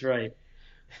right.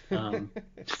 Well,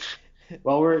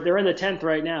 they're in the 10th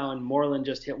right now, and Moreland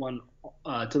just hit one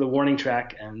to the warning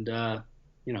track, and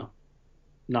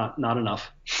not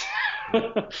enough.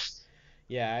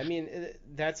 Yeah, I mean,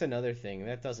 that's another thing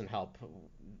that doesn't help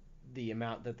the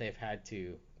amount that they've had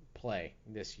to play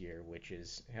this year, which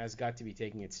has got to be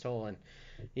taking its toll. And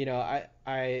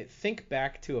I think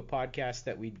back to a podcast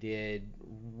that we did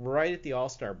right at the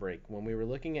All-Star break when we were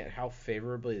looking at how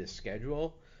favorably the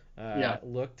schedule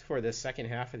looked for the second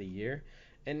half of the year.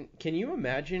 And can you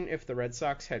imagine if the Red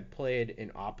Sox had played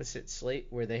an opposite slate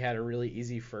where they had a really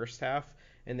easy first half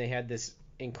and they had this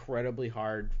incredibly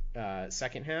hard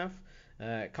second half,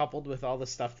 coupled with all the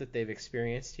stuff that they've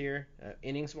experienced here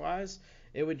innings-wise?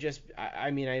 It would just, I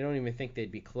mean, I don't even think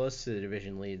they'd be close to the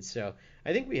division lead. So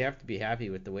I think we have to be happy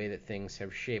with the way that things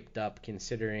have shaped up,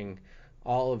 considering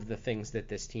all of the things that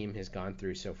this team has gone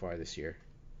through so far this year.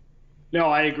 No,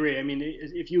 I agree. I mean,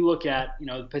 if you look at,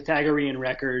 the Pythagorean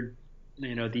record,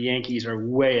 the Yankees are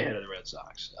way ahead of the Red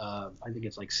Sox. I think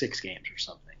it's like 6 games or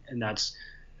something. And that's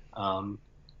a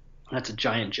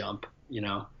giant jump,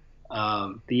 The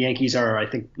Yankees are, I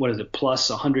think, plus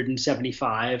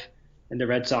 175. And the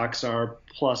Red Sox are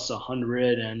plus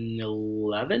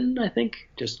 111, I think.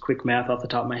 Just quick math off the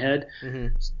top of my head.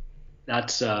 Mm-hmm.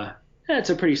 That's a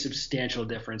pretty substantial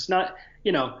difference. Not,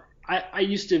 I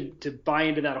used to buy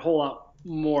into that a whole lot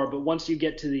more, but once you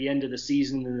get to the end of the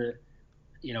season and the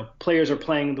players are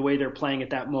playing the way they're playing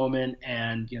at that moment,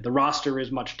 and the roster is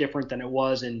much different than it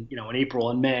was in in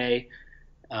April and May.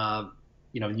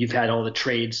 You've had all the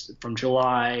trades from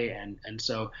July, and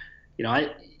so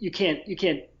you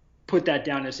can't put that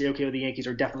down and say, okay, well, the Yankees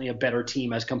are definitely a better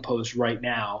team as composed right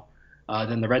now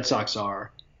than the Red Sox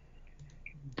are.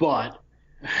 But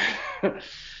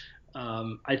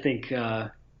I think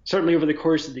certainly over the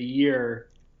course of the year,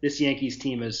 this Yankees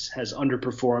team has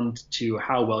underperformed to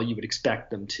how well you would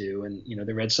expect them to, and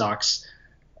the Red Sox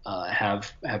have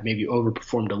maybe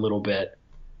overperformed a little bit,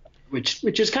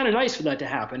 which is kind of nice for that to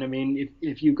happen. I mean,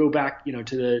 if you go back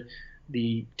to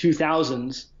the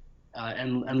 2000s.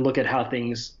 And look at how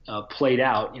things played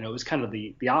out. It was kind of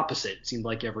the opposite. It seemed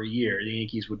like every year the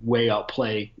Yankees would way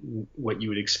outplay what you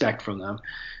would expect from them.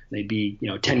 They'd be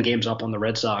 10 games up on the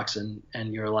Red Sox,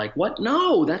 and you're like, what?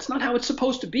 No, that's not how it's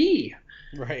supposed to be.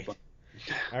 Right.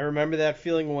 I remember that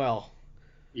feeling well.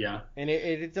 Yeah. And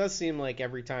it does seem like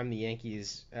every time the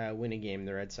Yankees win a game,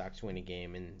 the Red Sox win a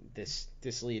game, and this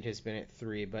lead has been at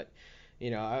 3. But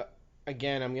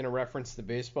again, I'm going to reference the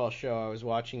baseball show. I was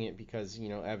watching it because,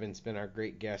 Evan's been our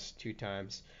great guest 2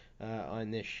 times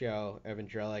on this show, Evan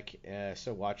Drellick.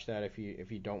 So watch that if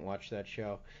you don't watch that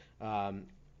show.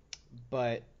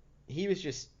 But he's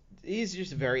just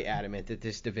very adamant that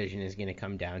this division is going to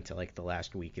come down to like the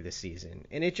last week of the season.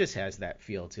 And it just has that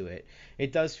feel to it.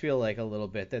 It does feel like a little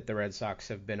bit that the Red Sox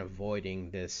have been avoiding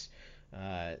this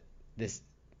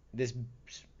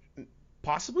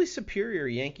possibly superior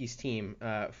Yankees team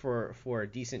for a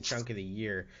decent chunk of the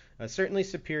year. Certainly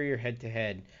superior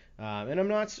head-to-head. And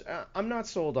I'm not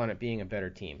sold on it being a better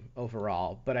team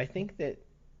overall, but I think that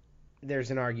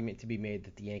there's an argument to be made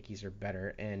that the Yankees are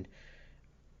better, and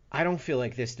I don't feel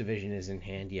like this division is in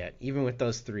hand yet, even with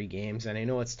those 3 games. And I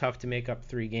know it's tough to make up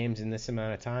 3 games in this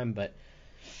amount of time, but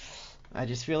I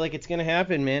just feel like it's going to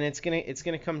happen, man. It's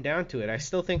gonna come down to it. I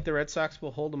still think the Red Sox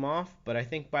will hold them off, but I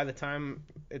think by the time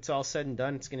it's all said and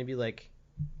done, it's going to be like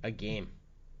a game.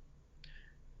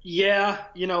 Yeah,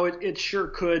 it sure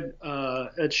could.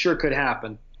 It sure could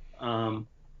happen.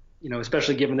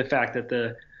 Especially given the fact that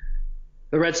the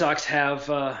Red Sox have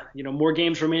more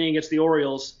games remaining against the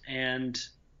Orioles, and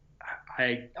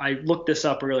I looked this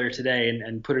up earlier today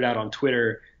and put it out on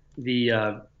Twitter.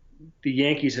 The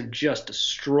Yankees have just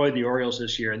destroyed the Orioles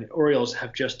this year, and the Orioles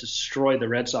have just destroyed the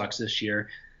Red Sox this year.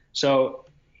 So,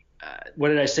 what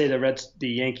did I say? The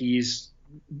Yankees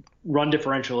run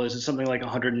differential is something like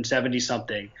 170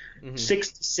 something. Mm-hmm.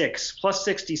 66 plus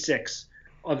 66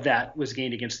 of that was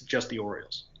gained against just the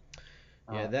Orioles.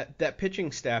 Yeah, that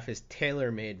pitching staff is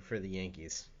tailor-made for the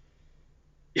Yankees.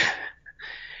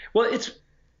 Well,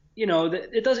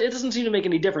 it doesn't seem to make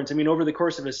any difference. I mean, over the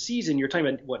course of a season, you're talking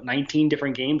about what 19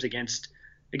 different games against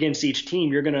each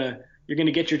team. You're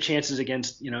gonna get your chances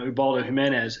against Ubaldo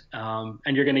Jimenez,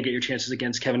 and you're gonna get your chances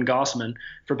against Kevin Gossman,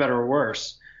 for better or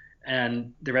worse.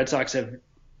 And the Red Sox have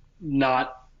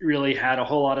not really had a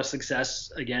whole lot of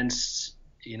success against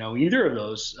either of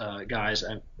those guys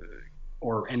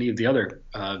or any of the other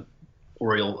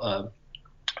Oriole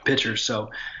pitchers. So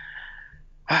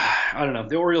I don't know.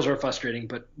 The Orioles are frustrating,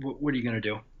 but what are you going to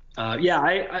do?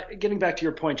 I getting back to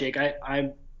your point, Jake,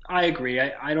 I agree.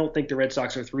 I don't think the Red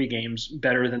Sox are 3 games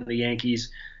better than the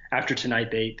Yankees. After tonight,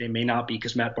 they may not be,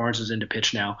 because Matt Barnes is into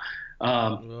pitch now.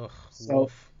 So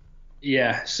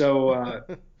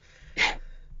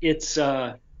it's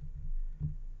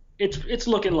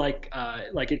looking like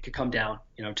it could come down,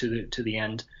 to the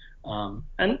end. And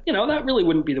that really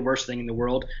wouldn't be the worst thing in the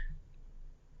world.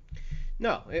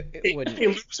 No, it wouldn't.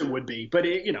 It would be, but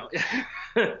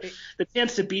the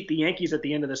chance to beat the Yankees at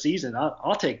the end of the season,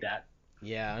 I'll take that.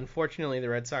 Yeah, unfortunately, the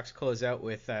Red Sox close out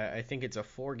with I think it's a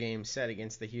 4-game set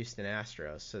against the Houston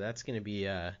Astros, so that's going to be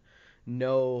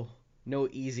no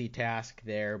easy task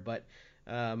there. But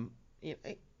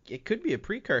it could be a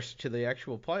precursor to the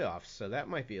actual playoffs, so that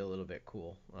might be a little bit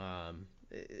cool.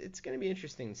 It's going to be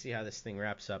interesting to see how this thing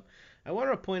wraps up. I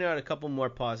want to point out a couple more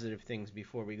positive things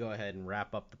before we go ahead and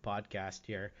wrap up the podcast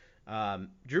here.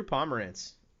 Drew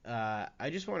Pomeranz, I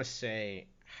just want to say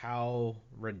how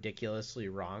ridiculously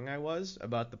wrong I was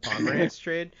about the Pomeranz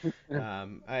trade.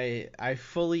 I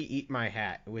fully eat my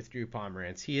hat with Drew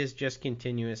Pomeranz. He has just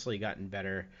continuously gotten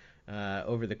better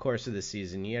over the course of the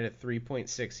season. He had a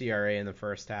 3.6 ERA in the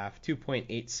first half,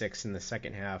 2.86 in the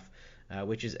second half,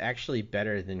 which is actually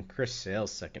better than Chris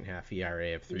Sale's second half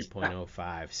ERA of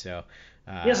 3.05. So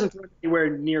he hasn't thrown anywhere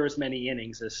near as many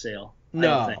innings as Sale.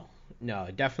 No,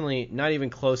 definitely not even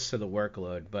close to the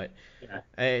workload. But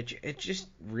it just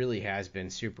really has been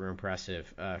super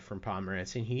impressive from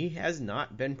Pomeranz, and he has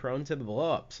not been prone to the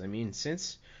blow-ups. I mean,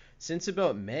 since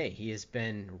about May, he has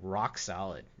been rock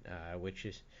solid, which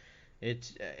is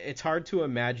it's hard to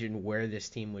imagine where this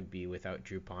team would be without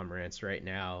Drew Pomeranz right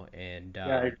now. And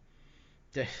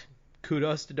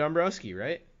kudos to Dombrowski,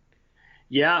 right?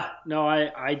 Yeah, no,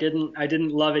 I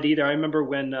didn't love it either. I remember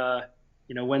when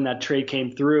when that trade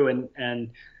came through and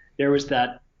there was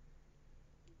that,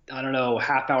 I don't know,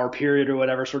 half-hour period or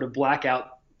whatever, sort of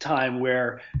blackout time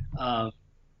where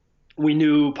we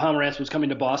knew Pomeranz was coming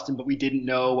to Boston, but we didn't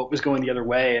know what was going the other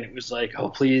way, and it was like, oh,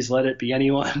 please let it be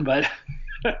anyone. But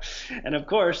and of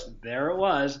course there it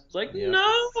was. It's like,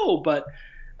 no, but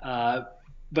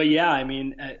yeah, I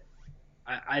mean,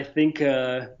 I think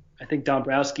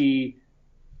Dombrowski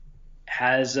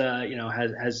has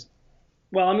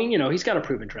well, I mean, he's got a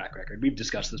proven track record. We've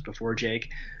discussed this before,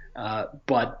 Jake.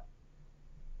 But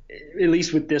at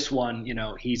least with this one,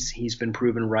 he's been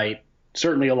proven right.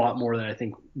 Certainly a lot more than I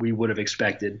think we would have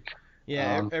expected.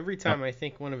 Yeah, every time I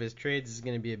think one of his trades is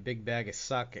going to be a big bag of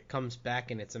suck, it comes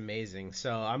back and it's amazing.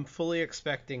 So I'm fully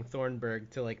expecting Thornburg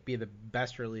to be the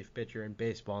best relief pitcher in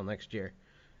baseball next year.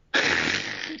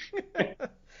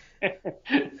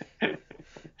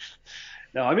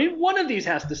 No, I mean, one of these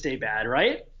has to stay bad,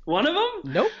 right? One of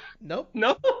them? Nope.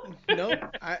 No.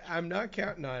 I'm not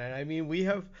counting on it. I mean, we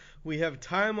have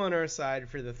time on our side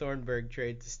for the Thornburg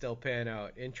trade to still pan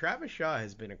out, and Travis Shaw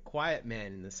has been a quiet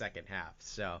man in the second half.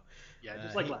 So yeah,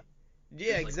 just like last.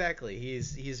 Yeah, exactly.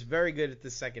 He's very good at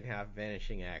the second half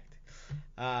vanishing act.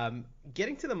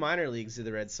 Getting to the minor leagues of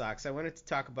the Red Sox, I wanted to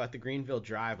talk about the Greenville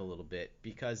Drive a little bit,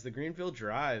 because the Greenville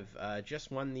Drive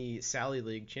just won the Sally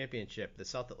League Championship, the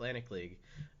South Atlantic League,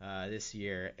 this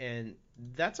year, and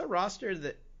that's a roster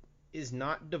that is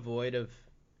not devoid of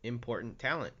important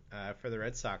talent for the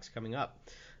Red Sox coming up.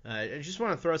 I just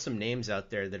want to throw some names out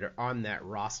there that are on that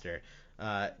roster.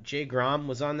 Jay Grom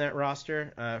was on that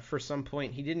roster for some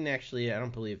point. He didn't actually, I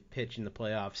don't believe, pitch in the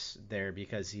playoffs there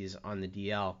because he's on the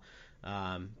DL.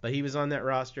 But he was on that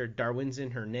roster.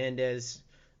 Darwinzon Hernandez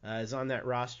is on that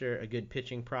roster, a good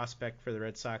pitching prospect for the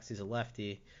Red Sox. He's a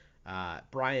lefty.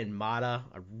 Brian Mata,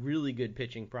 a really good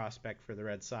pitching prospect for the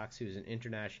Red Sox, who's an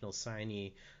international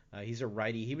signee. He's a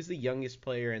righty. He was the youngest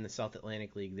player in the South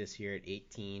Atlantic League this year at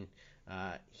 18.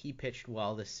 He pitched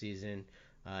well this season.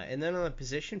 And then on the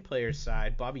position player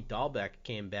side, Bobby Dahlbeck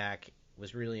came back,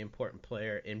 was a really important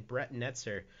player. And Brett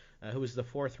Netzer, who was the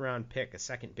 4th-round pick, a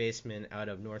second baseman out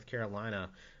of North Carolina,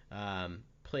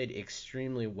 played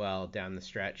extremely well down the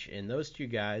stretch. And those two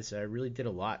guys really did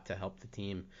a lot to help the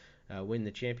team win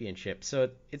the championship.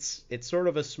 So it's sort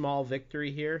of a small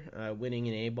victory here, winning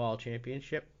an A-ball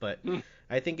championship. But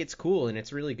I think it's cool, and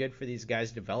it's really good for these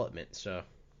guys' development. So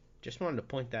just wanted to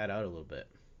point that out a little bit.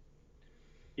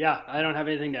 Yeah, I don't have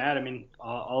anything to add. I mean,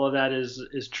 all of that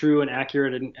is true and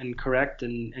accurate and correct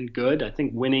and good. I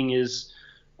think winning is,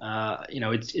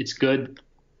 it's good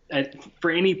for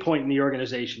any point in the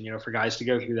organization. For guys to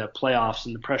go through that playoffs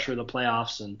and the pressure of the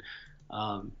playoffs and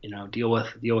deal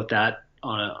with that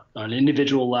on an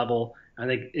individual level. I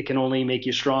think it can only make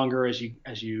you stronger as you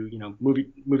move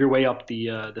your way up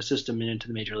the system and into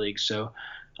the major leagues. So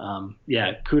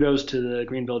kudos to the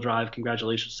Greenville Drive.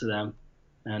 Congratulations to them,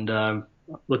 and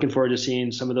looking forward to seeing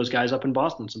some of those guys up in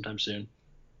Boston sometime soon.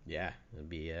 Yeah, it'll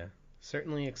be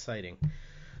certainly exciting.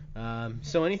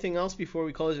 So anything else before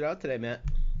we close it out today, Matt?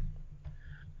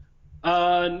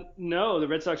 No, the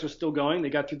Red Sox are still going. They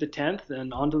got through the 10th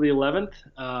and on to the 11th.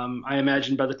 I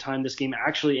imagine by the time this game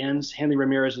actually ends, Hanley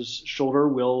Ramirez's shoulder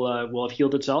will have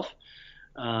healed itself.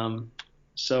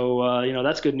 So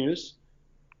that's good news.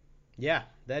 Yeah,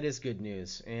 that is good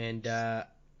news. And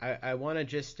I want to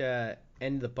just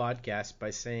end the podcast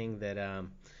by saying that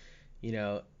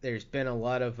there's been a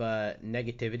lot of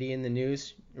negativity in the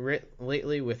news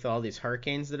lately with all these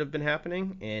hurricanes that have been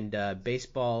happening, and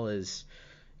baseball is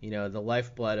the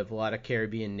lifeblood of a lot of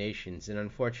Caribbean nations, and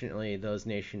unfortunately those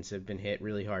nations have been hit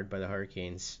really hard by the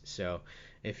hurricanes. So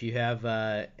if you have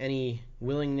any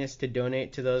willingness to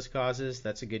donate to those causes,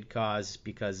 that's a good cause,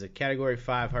 because a Category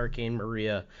 5 Hurricane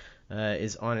Maria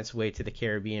is on its way to the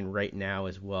Caribbean right now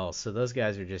as well. So those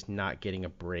guys are just not getting a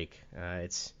break.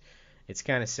 It's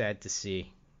kind of sad to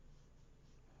see.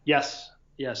 Yes,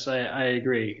 I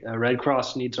agree. Red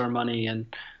Cross needs our money, and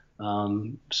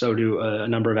so do a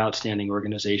number of outstanding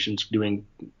organizations doing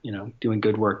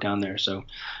good work down there. So,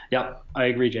 yep, I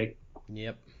agree, Jake.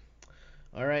 Yep.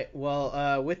 All right.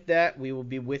 Well, with that, we will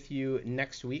be with you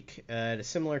next week at a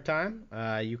similar time.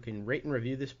 You can rate and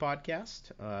review this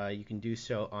podcast. You can do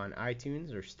so on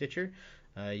iTunes or Stitcher.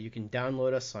 You can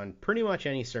download us on pretty much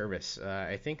any service.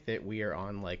 I think that we are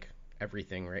on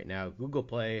everything right now: Google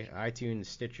Play, iTunes,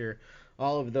 Stitcher,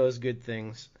 all of those good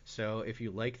things. So if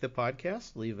you like the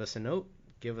podcast, leave us a note,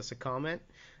 give us a comment,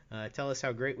 tell us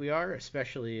how great we are,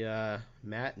 especially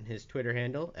Matt and his Twitter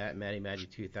handle at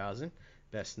MattyMaggy2000,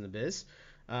 best in the biz.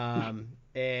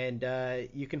 And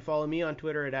you can follow me on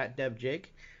Twitter at DebJake.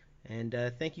 And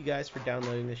thank you guys for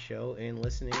downloading the show and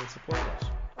listening and supporting us.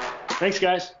 Thanks,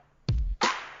 guys.